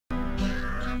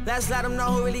Let's let them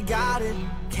know who really got it.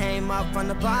 Came up from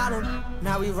the bottom,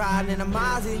 now we riding in a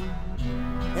Mozzie.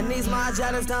 And these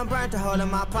Margielas done burnt a hole in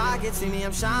my pocket. See me,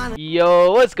 I'm shining.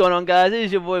 Yo, what's going on, guys? It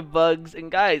is your boy Bugs, and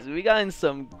guys, we got in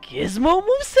some Gizmo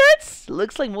Movesets.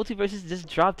 Looks like Multiversus just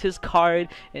dropped his card,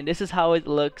 and this is how it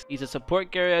looks. He's a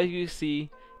support carrier, as you see,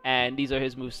 and these are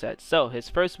his movesets. So his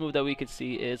first move that we could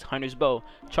see is Hunter's Bow.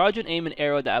 Charge and aim an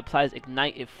arrow that applies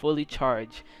ignite if fully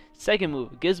charged. Second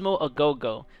move, Gizmo a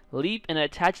Go-Go. Leap and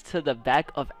attach to the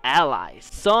back of allies.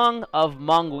 Song of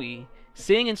Mongui.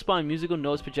 Sing and spawn musical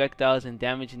notes, projectiles, and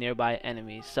damage nearby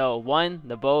enemies. So one,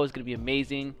 the bow is going to be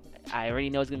amazing. I already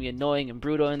know it's going to be annoying and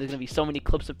brutal, and there's going to be so many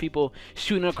clips of people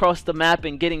shooting across the map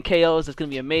and getting KOs. It's going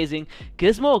to be amazing.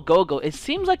 Gizmo Go-Go. It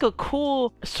seems like a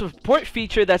cool support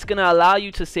feature that's going to allow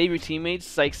you to save your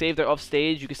teammates, like save their off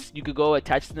stage. You could go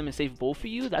attach to them and save both of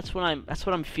you. That's what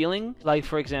I'm feeling. Like,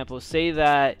 for example, say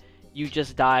that you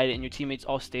just died and your teammate's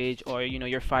off stage, or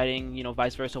you're fighting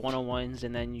vice versa one-on-ones,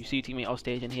 and then you see your teammate off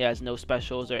stage and he has no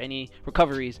specials or any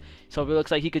recoveries. So it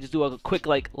looks like he could just do a quick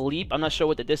leap. I'm not sure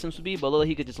what the distance would be, but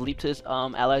he could just leap to his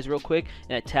allies real quick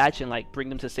and attach and bring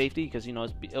them to safety, because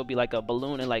it'll be like a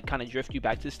balloon and kind of drift you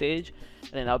back to the stage.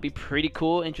 And then that would be pretty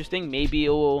cool, interesting. Maybe it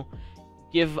will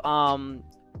give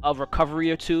a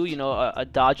recovery or two, a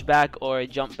dodge back or a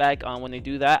jump back when they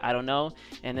do that. I don't know.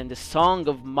 And then the Song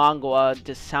of Mongua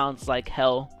just sounds like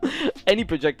hell. Any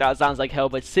projectile sounds like hell,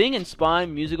 but sing and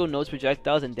spawn musical notes,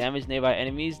 projectiles, and damage nearby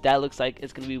enemies. That looks like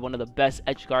it's gonna be one of the best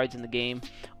edge guards in the game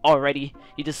already.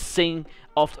 You just sing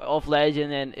off ledge,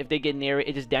 and then if they get near it,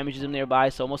 it just damages them nearby.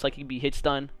 So almost like he'd be hit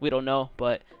stun. We don't know,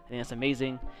 but I think that's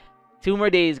amazing. 2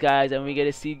 more days, guys, and we get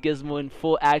to see Gizmo in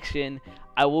full action.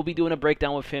 I will be doing a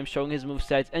breakdown with him, showing his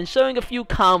movesets and showing a few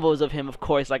combos of him, of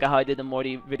course, like how I did the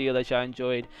Morty video that y'all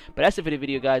enjoyed. But that's it for the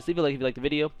video, guys. Leave a like if you like the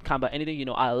video. Comment about anything.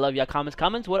 I love y'all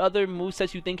comments. What other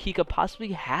movesets you think he could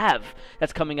possibly have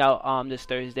that's coming out this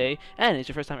Thursday? And it's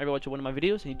your first time ever watching one of my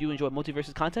videos and you do enjoy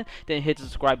Multiversus content, then hit the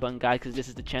subscribe button, guys, because this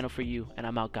is the channel for you. And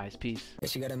I'm out, guys. Peace.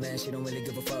 She got a man she don't really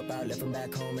give a fuck about. Left him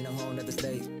back home in a whole nother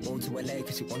state. Moved to LA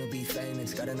because she wanna be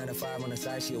famous. Got a 9 to 5 on the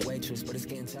side. She a waitress, but it's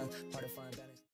getting tough. Hard to find better.